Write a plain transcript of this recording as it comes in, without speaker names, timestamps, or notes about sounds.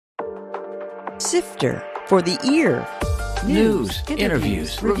Sifter for the ear. News,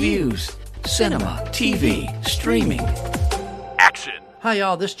 interviews, reviews, cinema, TV, streaming. Action! Hi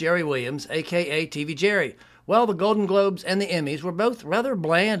y'all, this is Jerry Williams, aka TV Jerry. Well, the Golden Globes and the Emmys were both rather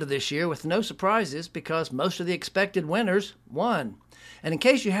bland this year with no surprises because most of the expected winners won. And in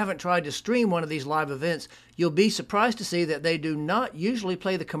case you haven't tried to stream one of these live events, you'll be surprised to see that they do not usually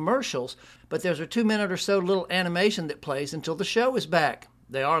play the commercials, but there's a 2-minute or so little animation that plays until the show is back.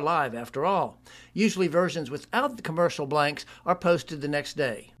 They are live after all. Usually versions without the commercial blanks are posted the next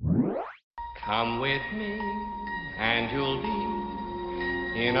day. Come with me and you'll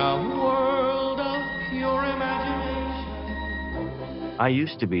be in a world of pure imagination. I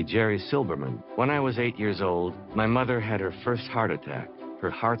used to be Jerry Silberman. When I was 8 years old, my mother had her first heart attack.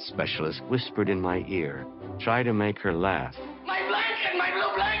 Her heart specialist whispered in my ear, "Try to make her laugh." My blanket, my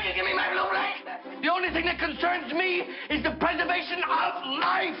blue blanket, give me my blue blanket. The only thing that concerns me is the preservation of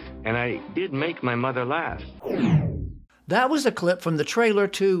life. And I did make my mother laugh. That was a clip from the trailer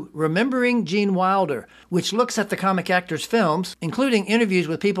to Remembering Gene Wilder, which looks at the comic actor's films, including interviews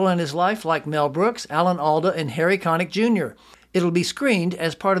with people in his life like Mel Brooks, Alan Alda, and Harry Connick Jr. It'll be screened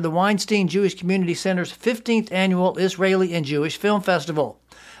as part of the Weinstein Jewish Community Center's 15th Annual Israeli and Jewish Film Festival.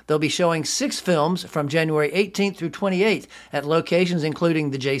 They'll be showing 6 films from January 18th through 28th at locations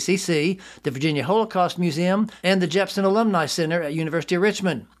including the JCC, the Virginia Holocaust Museum, and the Jepson Alumni Center at University of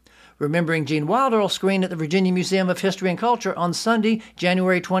Richmond. Remembering Gene Wilder will screen at the Virginia Museum of History and Culture on Sunday,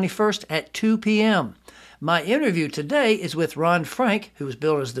 January 21st at 2 p.m. My interview today is with Ron Frank, who was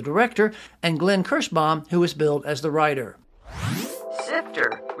billed as the director, and Glenn Kirschbaum, who was billed as the writer.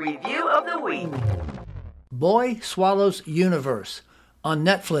 Sifter Review of the Week. Boy Swallows Universe on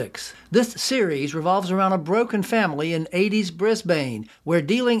Netflix. This series revolves around a broken family in 80s Brisbane, where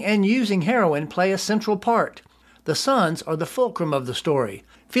dealing and using heroin play a central part. The sons are the fulcrum of the story.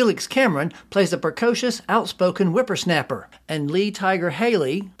 Felix Cameron plays a precocious, outspoken whippersnapper, and Lee Tiger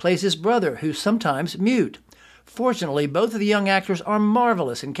Haley plays his brother, who's sometimes mute. Fortunately, both of the young actors are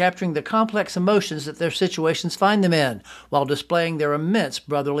marvelous in capturing the complex emotions that their situations find them in, while displaying their immense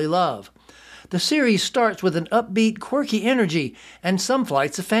brotherly love. The series starts with an upbeat, quirky energy and some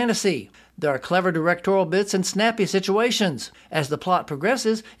flights of fantasy. There are clever directorial bits and snappy situations. As the plot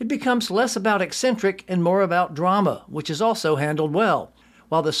progresses, it becomes less about eccentric and more about drama, which is also handled well.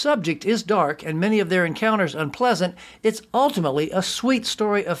 While the subject is dark and many of their encounters unpleasant, it's ultimately a sweet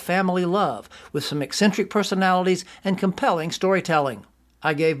story of family love, with some eccentric personalities and compelling storytelling.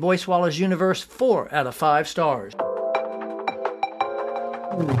 I gave Boy Swallows Universe 4 out of 5 stars.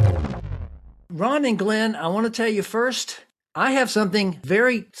 Ron and Glenn, I want to tell you first, I have something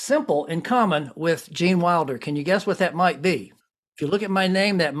very simple in common with Gene Wilder. Can you guess what that might be? If you look at my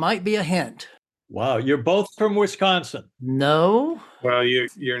name, that might be a hint. Wow, you're both from Wisconsin. No. Well,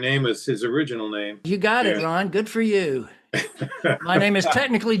 your name is his original name. You got it, Ron. Good for you. My name is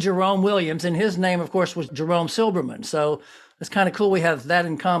technically Jerome Williams, and his name, of course, was Jerome Silberman. So it's kind of cool we have that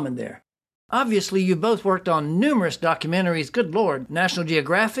in common there. Obviously, you both worked on numerous documentaries. Good Lord. National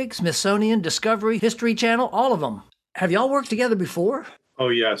Geographic, Smithsonian, Discovery, History Channel, all of them. Have y'all worked together before? Oh,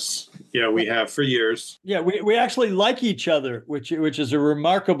 yes. Yeah, we have for years. Yeah, we actually like each other, which is a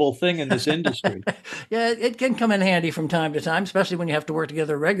remarkable thing in this industry. Yeah, it can come in handy from time to time, especially when you have to work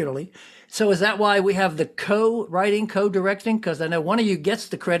together regularly. So is that why we have the co-writing, co-directing? Because I know one of you gets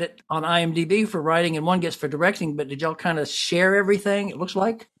the credit on IMDb for writing and one gets for directing, but did y'all kind of share everything, it looks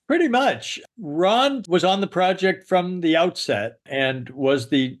like? Pretty much. Ron was on the project from the outset and was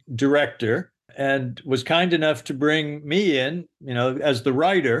the director, and was kind enough to bring me in, as the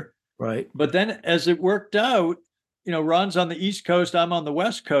writer. Right. But then as it worked out, Ron's on the East Coast, I'm on the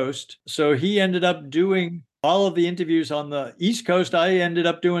West Coast. So he ended up doing all of the interviews on the East Coast. I ended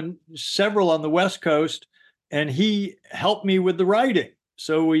up doing several on the West Coast, and he helped me with the writing.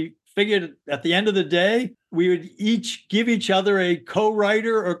 So we figured at the end of the day, we would each give each other a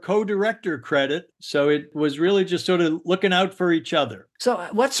co-writer or co-director credit. So it was really just sort of looking out for each other. So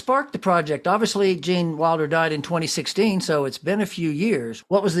what sparked the project? Obviously, Gene Wilder died in 2016, so it's been a few years.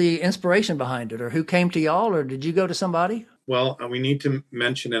 What was the inspiration behind it, or who came to y'all, or did you go to somebody? Well, we need to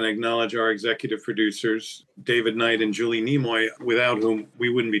mention and acknowledge our executive producers, David Knight and Julie Nimoy, without whom we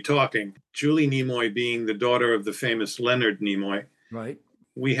wouldn't be talking. Julie Nimoy being the daughter of the famous Leonard Nimoy. Right.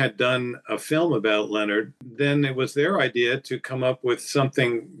 We had done a film about Leonard. Then it was their idea to come up with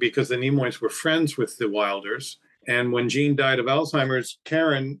something because the Nimoys were friends with the Wilders. And when Gene died of Alzheimer's,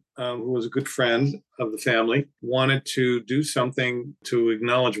 Karen, who was a good friend of the family, wanted to do something to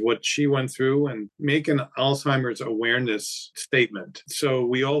acknowledge what she went through and make an Alzheimer's awareness statement. So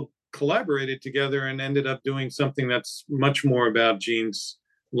we all collaborated together and ended up doing something that's much more about Gene's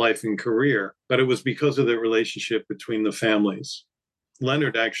life and career, but it was because of the relationship between the families.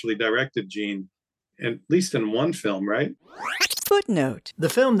 Leonard actually directed Gene, at least in one film, right? Footnote. The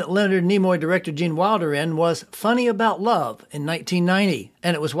film that Leonard Nimoy directed Gene Wilder in was Funny About Love in 1990,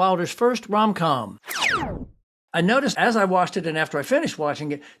 and it was Wilder's first rom-com. I noticed as I watched it and after I finished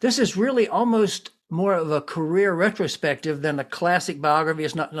watching it, this is really almost more of a career retrospective than a classic biography.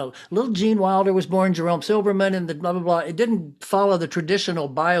 It's not, no, little Gene Wilder was born, Jerome Silberman, and the blah, blah, blah. It didn't follow the traditional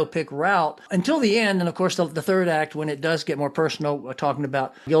biopic route until the end. And of course, the third act, when it does get more personal, talking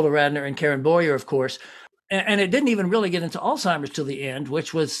about Gilda Radner and Karen Boyer, of course. And it didn't even really get into Alzheimer's till the end,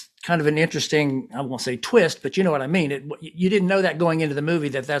 which was kind of an interesting, I won't say twist, but you know what I mean. You didn't know that going into the movie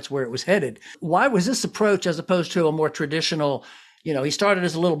that that's where it was headed. Why was this approach as opposed to a more traditional, he started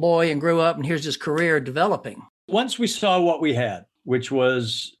as a little boy and grew up and here's his career developing? Once we saw what we had, which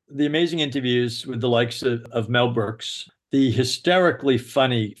was the amazing interviews with the likes of Mel Brooks, the hysterically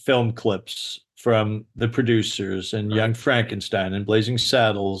funny film clips from the producers and Young Frankenstein and Blazing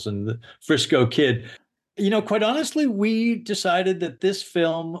Saddles and the Frisco Kid. Quite honestly, we decided that this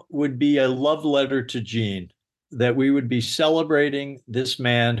film would be a love letter to Gene, that we would be celebrating this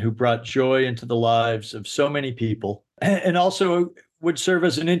man who brought joy into the lives of so many people, and also would serve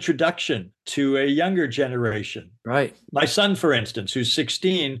as an introduction to a younger generation. Right. My son, for instance, who's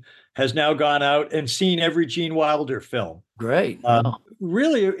 16, has now gone out and seen every Gene Wilder film. Great. Wow.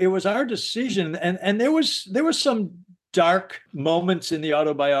 Really, it was our decision. And there was some dark moments in the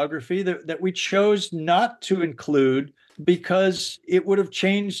autobiography that we chose not to include because it would have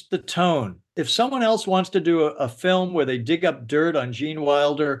changed the tone. If someone else wants to do a film where they dig up dirt on Gene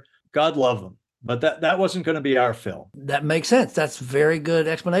Wilder, God love them. But that wasn't going to be our film. That makes sense. That's a very good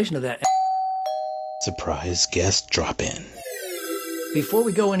explanation of that. Surprise guest drop-in. Before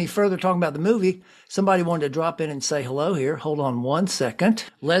we go any further talking about the movie, somebody wanted to drop in and say hello here. Hold on one second.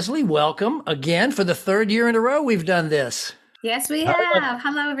 Leslie, welcome again for the third year in a row we've done this. Yes, we have.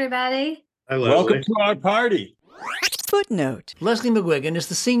 Hello, everybody. Hello. Welcome to our party. Footnote. Leslie McGuigan is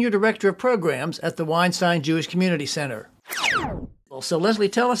the Senior Director of Programs at the Weinstein Jewish Community Center. So Leslie,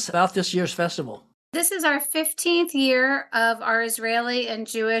 tell us about this year's festival. This is our 15th year of our Israeli and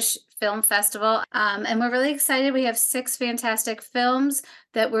Jewish Film Festival, and we're really excited. We have 6 fantastic films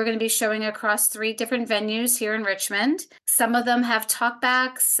that we're going to be showing across 3 different venues here in Richmond. Some of them have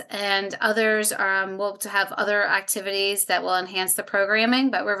talkbacks, and others will have other activities that will enhance the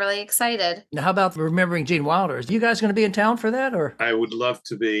programming, but we're really excited. Now, how about Remembering Gene Wilder? Are you guys going to be in town for that? Or I would love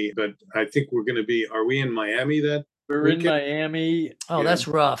to be, but I think we're going to be, are we in Miami that We're weekend? in Miami. Oh, that's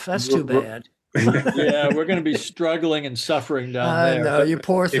rough. That's too bad. Yeah, we're going to be struggling and suffering down there. I know, you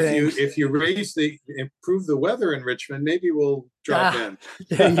poor thing. If you improve the weather in Richmond, maybe we'll drop in.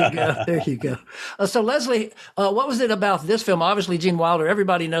 There you go. There you go. So Leslie, what was it about this film? Obviously, Gene Wilder,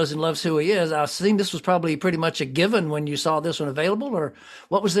 everybody knows and loves who he is. I assume this was probably pretty much a given when you saw this one available, or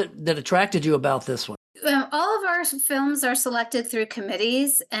what was it that attracted you about this one? All of our films are selected through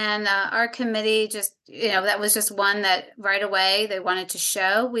committees, and our committee that was just one that right away they wanted to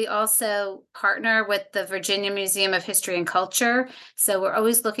show. We also partner with the Virginia Museum of History and Culture, so we're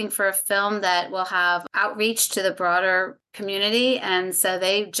always looking for a film that will have outreach to the broader community, and so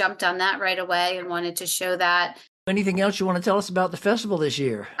they jumped on that right away and wanted to show that. Anything else you want to tell us about the festival this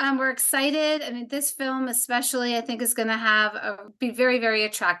year? We're excited. I mean, this film especially, I think, is going to be very, very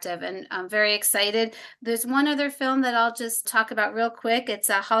attractive, and I'm very excited. There's one other film that I'll just talk about real quick. It's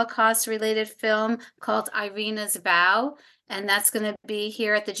a Holocaust-related film called Irina's Vow, and that's going to be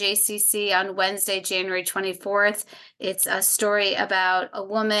here at the JCC on Wednesday, January 24th. It's a story about a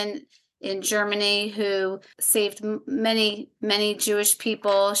woman in Germany who saved many, many Jewish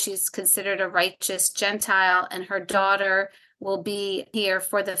people. She's considered a righteous Gentile, and her daughter will be here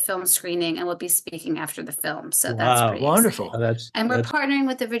for the film screening and will be speaking after the film. So that's pretty wonderful. exciting. And we're partnering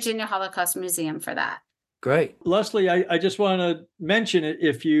with the Virginia Holocaust Museum for that. Great. Leslie, I just want to mention it.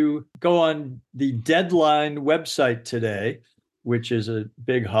 If you go on the Deadline website today, which is a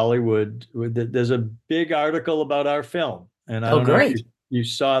big Hollywood, there's a big article about our film. And I don't know if you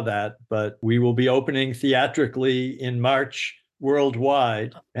saw that, but we will be opening theatrically in March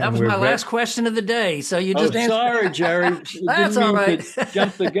worldwide. That was my last question of the day. So you just answered. Sorry, Jerry. That's all right. To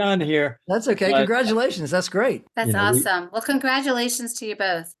jump the gun here. That's okay. Congratulations. That's great. That's awesome. Well, congratulations to you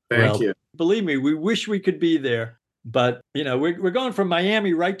both. Thank you. Believe me, we wish we could be there. But, we're going from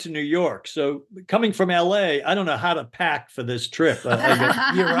Miami right to New York. So coming from LA, I don't know how to pack for this trip.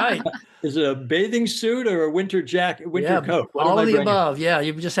 You're right. Is it a bathing suit or a winter coat? All of the above. Yeah,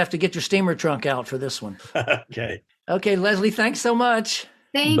 you just have to get your steamer trunk out for this one. Okay. Okay, Leslie, thanks so much.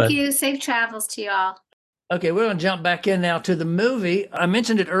 Thank you. Safe travels to you all. Okay, we're going to jump back in now to the movie. I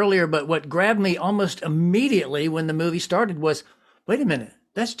mentioned it earlier, but what grabbed me almost immediately when the movie started was, wait a minute,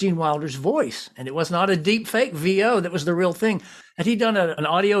 that's Gene Wilder's voice. And it was not a deep fake VO. That was the real thing. Had he done an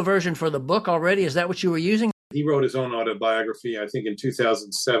audio version for the book already? Is that what you were using? He wrote his own autobiography, I think in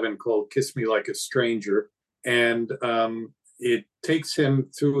 2007, called Kiss Me Like a Stranger. And it takes him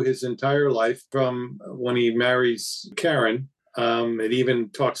through his entire life from when he marries Karen. It even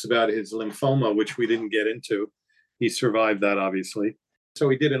talks about his lymphoma, which we didn't get into. He survived that, obviously. So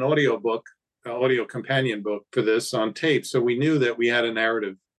he did an audio companion book for this on tape. So we knew that we had a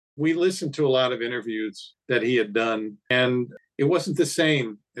narrative. We listened to a lot of interviews that he had done, and it wasn't the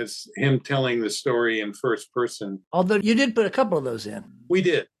same as him telling the story in first person. Although you did put a couple of those in. We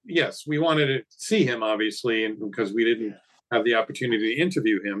did, yes. We wanted to see him, obviously, and because we didn't have the opportunity to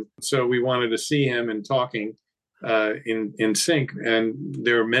interview him. So we wanted to see him and talking in sync, and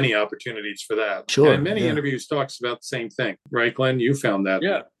there are many opportunities for that. Sure. And many interviews talks about the same thing, right, Glenn? You found that.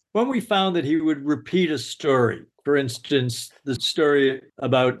 Yeah. When we found that he would repeat a story, for instance, the story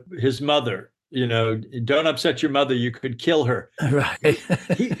about his mother, don't upset your mother, you could kill her. Right.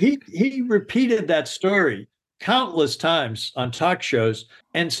 he repeated that story countless times on talk shows.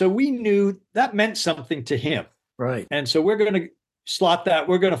 And so we knew that meant something to him. Right. And so we're going to slot that.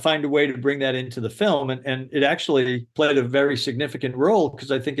 We're going to find a way to bring that into the film. And it actually played a very significant role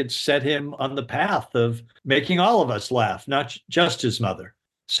because I think it set him on the path of making all of us laugh, not just his mother.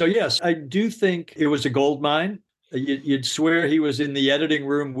 So, yes, I do think it was a gold mine. You'd swear he was in the editing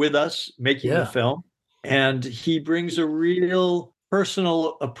room with us making the film. And he brings a real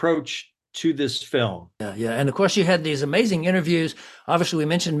personal approach to this film. Yeah. And of course, you had these amazing interviews. Obviously, we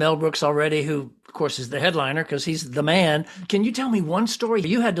mentioned Mel Brooks already, who, of course, is the headliner because he's the man. Can you tell me one story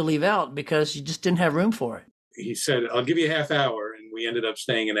you had to leave out because you just didn't have room for it? He said, I'll give you a half hour. And we ended up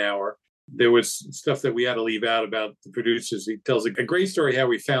staying an hour. There was stuff that we had to leave out about the producers. He tells a great story how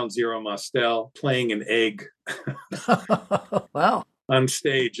we found Zero Mostel playing an egg wow. on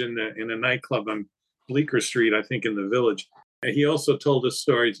stage in a nightclub on Bleecker Street, I think in the Village. He also told us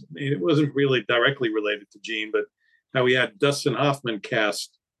stories. It wasn't really directly related to Gene, but how we had Dustin Hoffman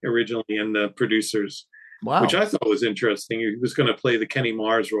cast originally in the producers, which I thought was interesting. He was going to play the Kenny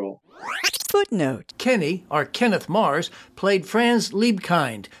Mars role. Footnote. Kenny, or Kenneth Mars, played Franz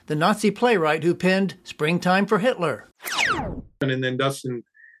Liebkind, the Nazi playwright who penned Springtime for Hitler. And then Dustin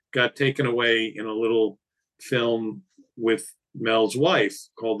got taken away in a little film with Mel's wife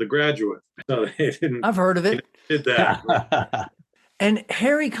called The Graduate. So they didn't. I've heard of it. Did that. And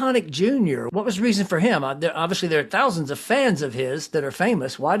Harry Connick Jr., what was the reason for him? Obviously, there are thousands of fans of his that are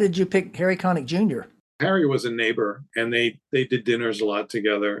famous. Why did you pick Harry Connick Jr.? Harry was a neighbor, and they did dinners a lot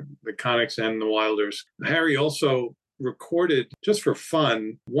together, the Connicks and the Wilders. Harry also recorded, just for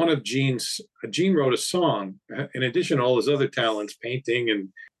fun, Gene wrote a song. In addition to all his other talents, painting and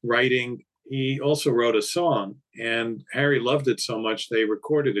writing, he also wrote a song, and Harry loved it so much they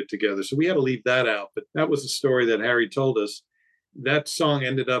recorded it together. So we had to leave that out, but that was a story that Harry told us. That song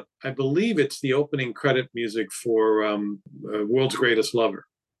ended up, I believe it's the opening credit music for World's Greatest Lover.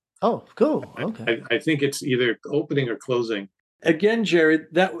 Oh, cool. Okay. I think it's either opening or closing. Again, Jerry,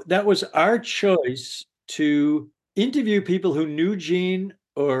 that was our choice to interview people who knew Gene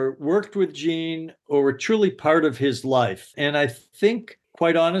or worked with Gene or were truly part of his life. And I think,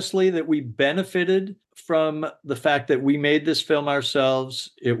 quite honestly, that we benefited from the fact that we made this film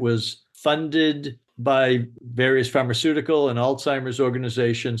ourselves. It was funded by various pharmaceutical and Alzheimer's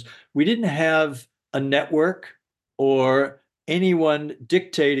organizations. We didn't have a network or anyone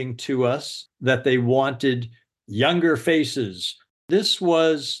dictating to us that they wanted younger faces. This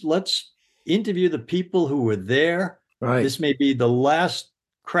was, let's interview the people who were there. Right. This may be the last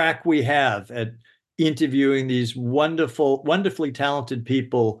crack we have at interviewing these wonderfully talented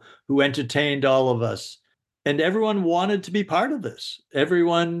people who entertained all of us. And everyone wanted to be part of this.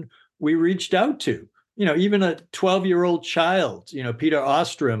 Everyone we reached out to, even a 12-year-old child, Peter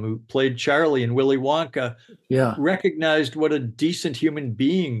Ostrom, who played Charlie in Willy Wonka, recognized what a decent human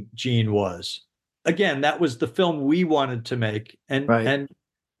being Gene was. Again, that was the film we wanted to make. And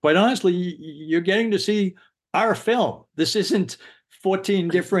quite honestly, you're getting to see our film. This isn't 14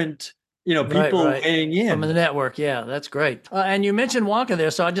 different, people weighing in. From the network. Yeah, that's great. And you mentioned Wonka there,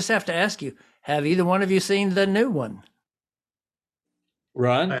 so I just have to ask you, have either one of you seen the new one?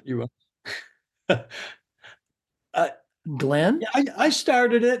 Ron, you Glenn? Yeah, I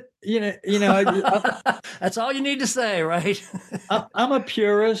started it. That's all you need to say, right? I'm a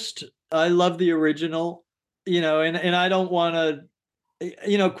purist. I love the original, and I don't want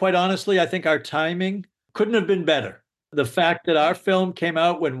to, quite honestly, I think our timing couldn't have been better. The fact that our film came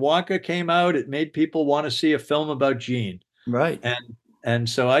out when Wonka came out, it made people want to see a film about Gene. Right. And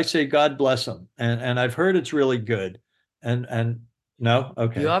so I say, God bless him. And I've heard it's really good. And no,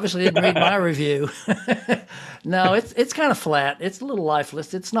 okay. You obviously didn't read my review. No, it's kind of flat. It's a little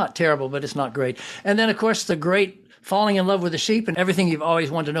lifeless. It's not terrible, but it's not great. And then, of course, the great Falling in Love with a Sheep and Everything You've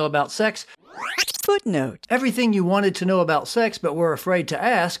Always Wanted to Know About Sex. Footnote. Everything You Wanted to Know About Sex But Were Afraid to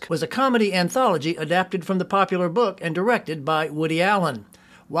Ask was a comedy anthology adapted from the popular book and directed by Woody Allen.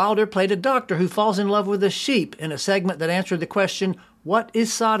 Wilder played a doctor who falls in love with a sheep in a segment that answered the question, what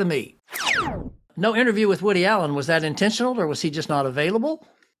is sodomy? No interview with Woody Allen. Was that intentional, or was he just not available?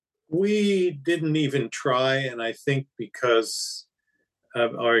 We didn't even try, and I think because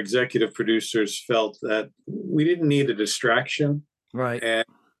our executive producers felt that we didn't need a distraction. Right. And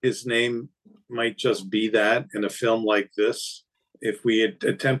his name might just be that in a film like this. If we had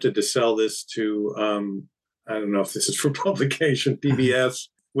attempted to sell this to, I don't know if this is for publication, PBS,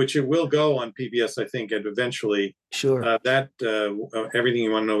 which it will go on PBS, I think, and eventually. Sure. Everything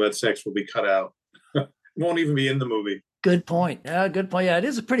You Want to Know About Sex will be cut out. It won't even be in the movie. Good point. Good point. Yeah, it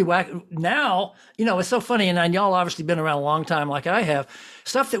is a pretty whack. Now, it's so funny, and y'all obviously been around a long time like I have.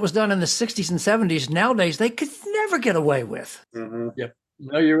 Stuff that was done in the 60s and 70s, nowadays, they could never get away with. Mm-hmm. Yep.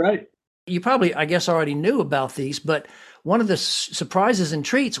 No, you're right. You probably, I guess, already knew about these, but one of the surprises and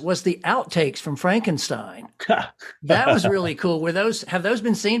treats was the outtakes from Frankenstein. That was really cool. Have those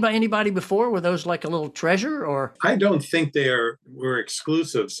been seen by anybody before? Were those like a little treasure, or? I don't think were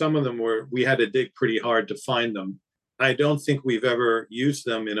exclusive. Some of them we had to dig pretty hard to find them. I don't think we've ever used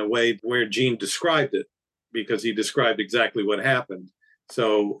them in a way where Gene described it, because he described exactly what happened.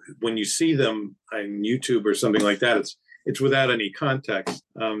 So when you see them on YouTube or something like that, it's without any context.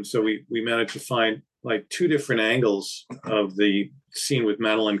 So we managed to find like two different angles of the scene with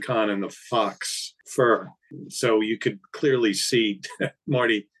Madeline Kahn and the fox fur. So you could clearly see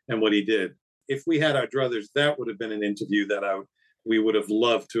Marty and what he did. If we had our druthers, that would have been an interview that we would have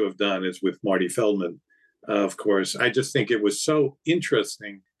loved to have done, is with Marty Feldman. Of course, I just think it was so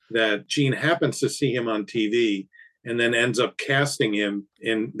interesting that Gene happens to see him on TV and then ends up casting him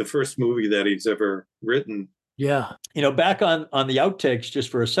in the first movie that he's ever written. Yeah. Back on the outtakes just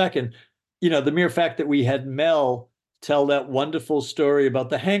for a second, the mere fact that we had Mel tell that wonderful story about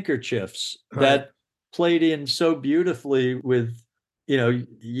the handkerchiefs that played in so beautifully with,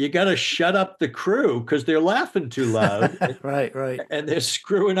 you got to shut up the crew because they're laughing too loud. Right. And they're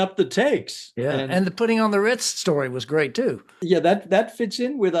screwing up the takes. Yeah. And the putting on the Ritz story was great too. Yeah, that fits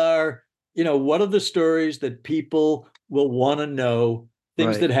in with our, what are the stories that people will want to know,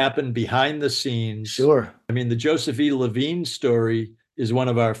 things that happen behind the scenes. Sure. I mean, the Joseph E. Levine story is one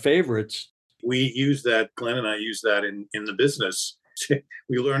of our favorites. We use that, Glenn and I use that in the business.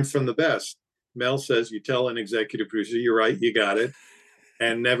 We learn from the best. Mel says, you tell an executive producer, you're right, you got it,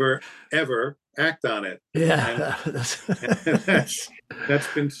 and never, ever act on it. Yeah. And that's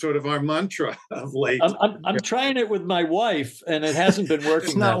been sort of our mantra of late. I'm trying it with my wife, and it hasn't been working.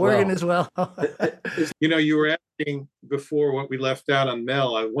 It's not working as well. You were asking before what we left out on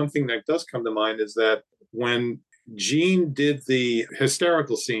Mel. One thing that does come to mind is that when Gene did the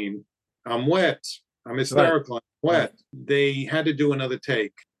hysterical scene, I'm wet, I'm hysterical, I'm wet, they had to do another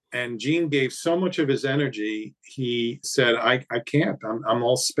take. And Gene gave so much of his energy, he said, I can't, I'm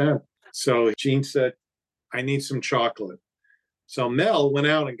all spent. So Gene said, I need some chocolate. So Mel went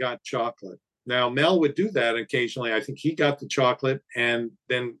out and got chocolate. Now, Mel would do that occasionally. I think he got the chocolate, and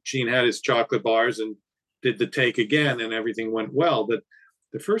then Gene had his chocolate bars and did the take again, and everything went well. But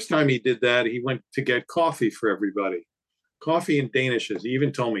the first time he did that, he went to get coffee for everybody. Coffee and Danishes. He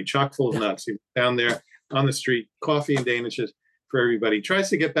even told me, chock full of nuts. He was down there on the street, coffee and Danishes for everybody. He tries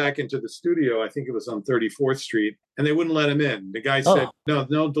to get back into the studio. I think it was on 34th Street, and they wouldn't let him in. The guy said,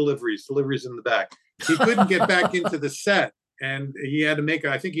 no deliveries in the back. He couldn't get back into the set. And he had to make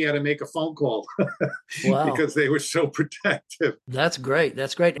a phone call because they were so protective. That's great.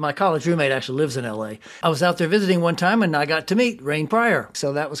 My college roommate actually lives in LA. I was out there visiting one time and I got to meet Rain Pryor.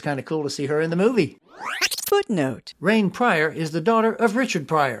 So that was kind of cool to see her in the movie. Footnote. Rain Pryor is the daughter of Richard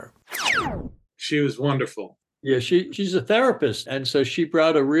Pryor. She was wonderful. Yeah, she's a therapist. And so she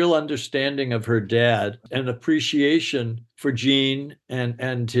brought a real understanding of her dad and appreciation for Gene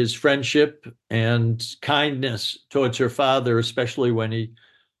and his friendship and kindness towards her father, especially when he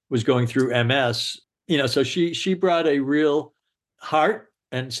was going through MS. So she brought a real heart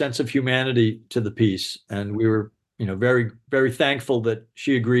and sense of humanity to the piece. And we were, very, very thankful that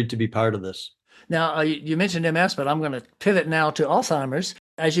she agreed to be part of this. Now, you mentioned MS, but I'm going to pivot now to Alzheimer's.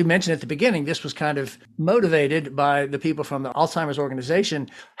 as you mentioned at the beginning, this was kind of motivated by the people from the Alzheimer's organization.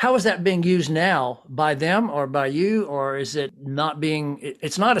 How is that being used now by them or by you? Or is it not being,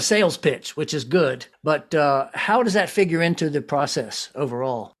 it's not a sales pitch, which is good, but how does that figure into the process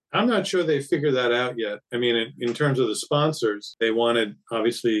overall? I'm not sure they figured that out yet. I mean, in terms of the sponsors, they wanted,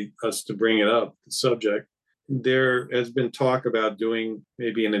 obviously, us to bring it up, the subject. There has been talk about doing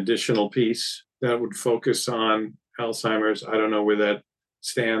maybe an additional piece that would focus on Alzheimer's. I don't know where that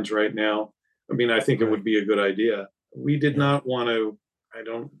stands right now. I mean, I think it would be a good idea. We did not want to, I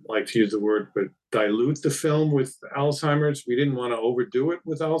don't like to use the word, but dilute the film with Alzheimer's. We didn't want to overdo it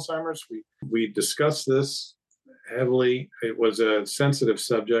with Alzheimer's. We discussed this heavily. It was a sensitive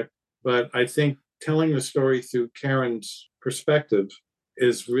subject, but I think telling the story through Karen's perspective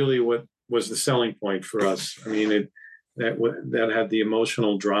is really what was the selling point for us. I mean, that had the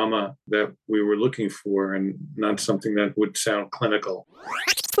emotional drama that we were looking for, and not something that would sound clinical.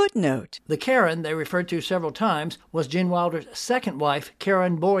 Footnote. The Karen they referred to several times was Gene Wilder's second wife,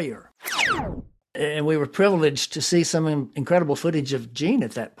 Karen Boyer. And we were privileged to see some incredible footage of Gene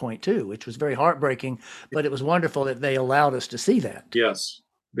at that point, too, which was very heartbreaking. But it was wonderful that they allowed us to see that. Yes,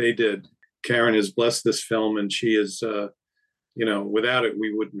 they did. Karen has blessed this film, and she is, without it,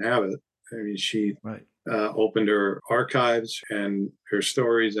 we wouldn't have it. I mean, she opened her archives and her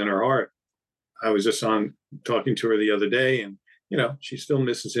stories and her art. I was just talking to her the other day, and, she still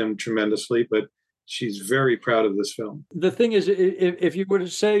misses him tremendously, but she's very proud of this film. The thing is, if you were to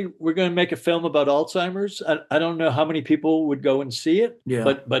say we're going to make a film about Alzheimer's, I don't know how many people would go and see it.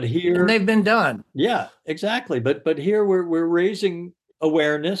 Yeah. But here, and they've been done. Yeah, exactly. But here we're raising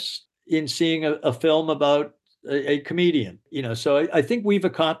awareness in seeing a film about a comedian. So I think we've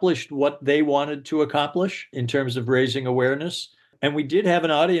accomplished what they wanted to accomplish in terms of raising awareness. And we did have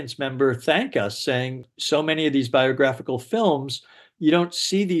an audience member thank us, saying so many of these biographical films, you don't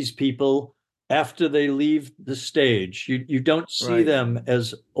see these people after they leave the stage. You don't see them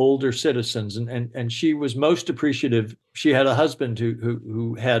as older citizens. And she was most appreciative. She had a husband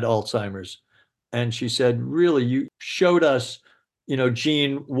who had Alzheimer's. And she said, really, you showed us,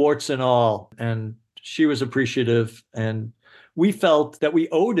 Gene, warts and all. And she was appreciative. And we felt that we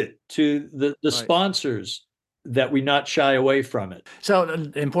owed it to the sponsors that we not shy away from it. So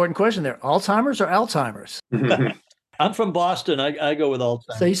an important question there, Alzheimer's or Alzheimer's? I'm from Boston. I go with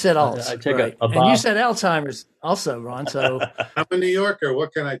Alzheimer's. So you said Alzheimer's. I take a and you said Alzheimer's also, Ron. So I'm a New Yorker.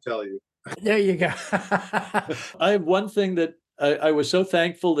 What can I tell you? There you go. I have one thing that I was so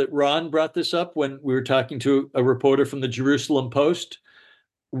thankful that Ron brought this up when we were talking to a reporter from the Jerusalem Post,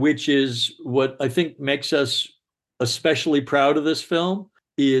 which is what I think makes us especially proud of this film,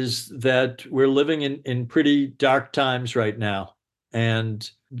 is that we're living in pretty dark times right now. And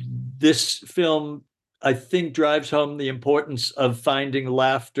this film, I think, drives home the importance of finding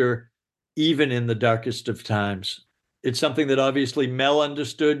laughter even in the darkest of times. It's something that obviously Mel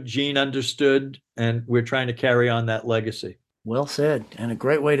understood, Gene understood, and we're trying to carry on that legacy. Well said, and a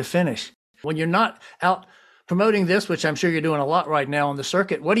great way to finish. When you're not out promoting this, which I'm sure you're doing a lot right now on the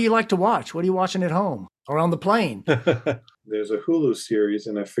circuit, what do you like to watch? What are you watching at home or on the plane? There's a Hulu series,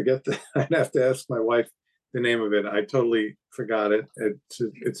 and I forget I'd have to ask my wife the name of it. I totally forgot it.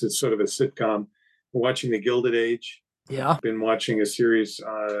 It's a sort of a sitcom. We're watching The Gilded Age. Yeah. Been watching a series,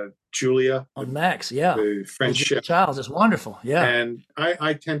 Julia. On Max, yeah. The French chef. Childs is wonderful, yeah. And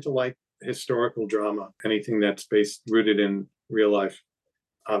I tend to like historical drama, anything that's rooted in real life.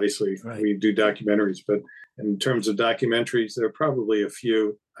 Obviously, we do documentaries, but in terms of documentaries, there are probably a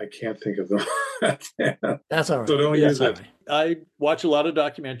few. I can't think of them. That's all right. So don't use it. I watch a lot of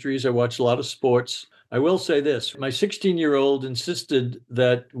documentaries. I watch a lot of sports. I will say this. My 16-year-old insisted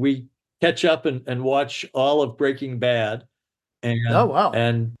that we catch up and watch all of Breaking Bad. And, oh, wow.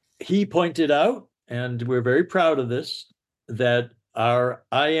 And he pointed out, and we're very proud of this, that our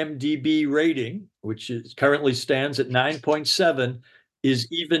IMDb rating, which currently stands at 9.7, is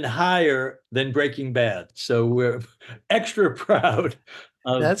even higher than Breaking Bad. So we're extra proud.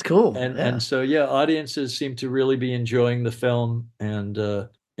 That's cool. And so, audiences seem to really be enjoying the film. And,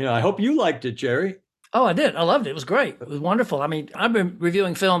 I hope you liked it, Jerry. Oh, I did. I loved it. It was great. It was wonderful. I mean, I've been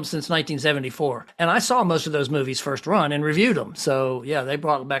reviewing films since 1974, and I saw most of those movies first run and reviewed them. So, they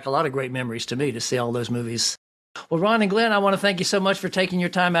brought back a lot of great memories to me to see all those movies. Well, Ron and Glenn, I want to thank you so much for taking your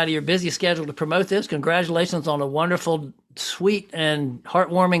time out of your busy schedule to promote this. Congratulations on a wonderful, sweet, and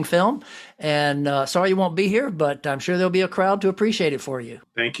heartwarming film. And sorry you won't be here, but I'm sure there'll be a crowd to appreciate it for you.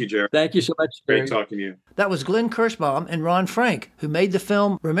 Thank you, Jerry. Thank you so much, Jerry. Great talking to you. That was Glenn Kirschbaum and Ron Frank, who made the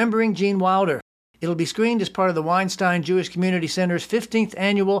film Remembering Gene Wilder. It'll be screened as part of the Weinstein Jewish Community Center's 15th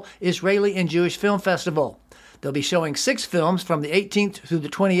Annual Israeli and Jewish Film Festival. They'll be showing 6 films from the 18th through the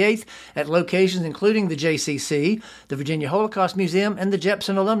 28th at locations including the JCC, the Virginia Holocaust Museum, and the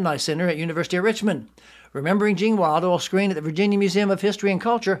Jepson Alumni Center at University of Richmond. Remembering Gene Wilder will screen at the Virginia Museum of History and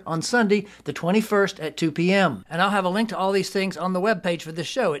Culture on Sunday, the 21st at 2 p.m. And I'll have a link to all these things on the webpage for this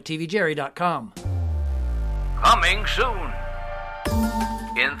show at tvjerry.com. Coming soon.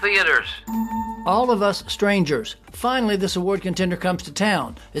 In theaters. All of Us Strangers. Finally, this award contender comes to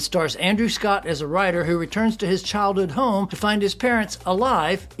town. It stars Andrew Scott as a writer who returns to his childhood home to find his parents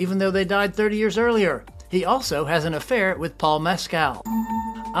alive, even though they died 30 years earlier. He also has an affair with Paul Mescal.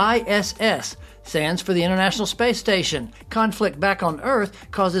 ISS stands for the International Space Station. Conflict back on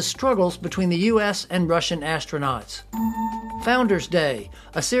Earth causes struggles between the U.S. and Russian astronauts. Founders Day.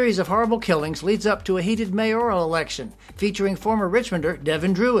 A series of horrible killings leads up to a heated mayoral election, featuring former Richmonder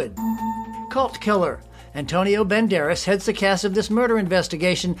Devin Druid. Cult Killer. Antonio Banderas heads the cast of this murder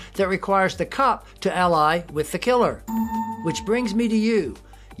investigation that requires the cop to ally with the killer. Which brings me to you.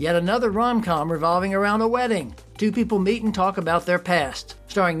 Yet another rom-com revolving around a wedding. 2 people meet and talk about their past.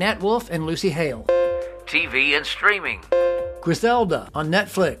 Starring Nat Wolff and Lucy Hale. TV and streaming. Griselda on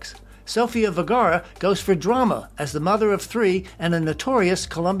Netflix. Sofia Vergara goes for drama as the mother of 3 and a notorious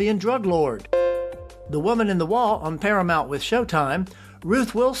Colombian drug lord. The Woman in the Wall on Paramount with Showtime.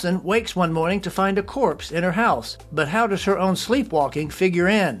 Ruth Wilson wakes one morning to find a corpse in her house, but how does her own sleepwalking figure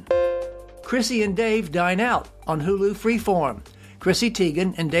in? Chrissy and Dave Dine Out on Hulu Freeform. Chrissy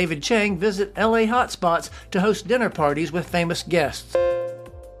Teigen and David Chang visit LA hotspots to host dinner parties with famous guests.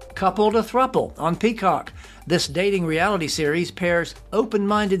 Couple to Thruple on Peacock. This dating reality series pairs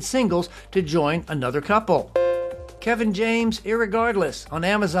open-minded singles to join another couple. Kevin James Irregardless on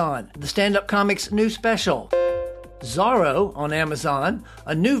Amazon, the stand-up comic's new special. Zorro on Amazon,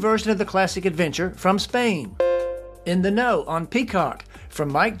 a new version of the classic adventure from Spain. In the Know on Peacock.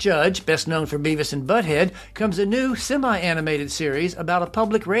 From Mike Judge, best known for Beavis and Butthead, comes a new semi-animated series about a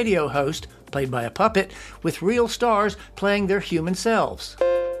public radio host, played by a puppet, with real stars playing their human selves.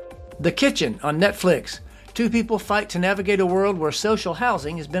 The Kitchen on Netflix. 2 people fight to navigate a world where social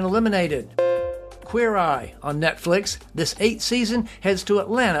housing has been eliminated. Queer Eye on Netflix. This 8th season heads to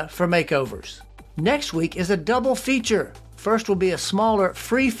Atlanta for makeovers. Next week is a double feature. First will be a smaller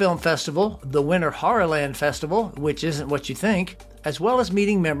free film festival, the Winter Horrorland Festival, which isn't what you think, as well as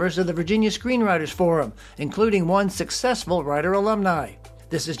meeting members of the Virginia Screenwriters Forum, including one successful writer alumni.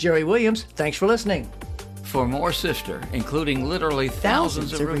 This is Jerry Williams. Thanks for listening. For more Sifter, including literally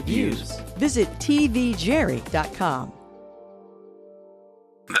thousands of reviews, visit tvjerry.com.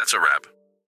 That's a wrap.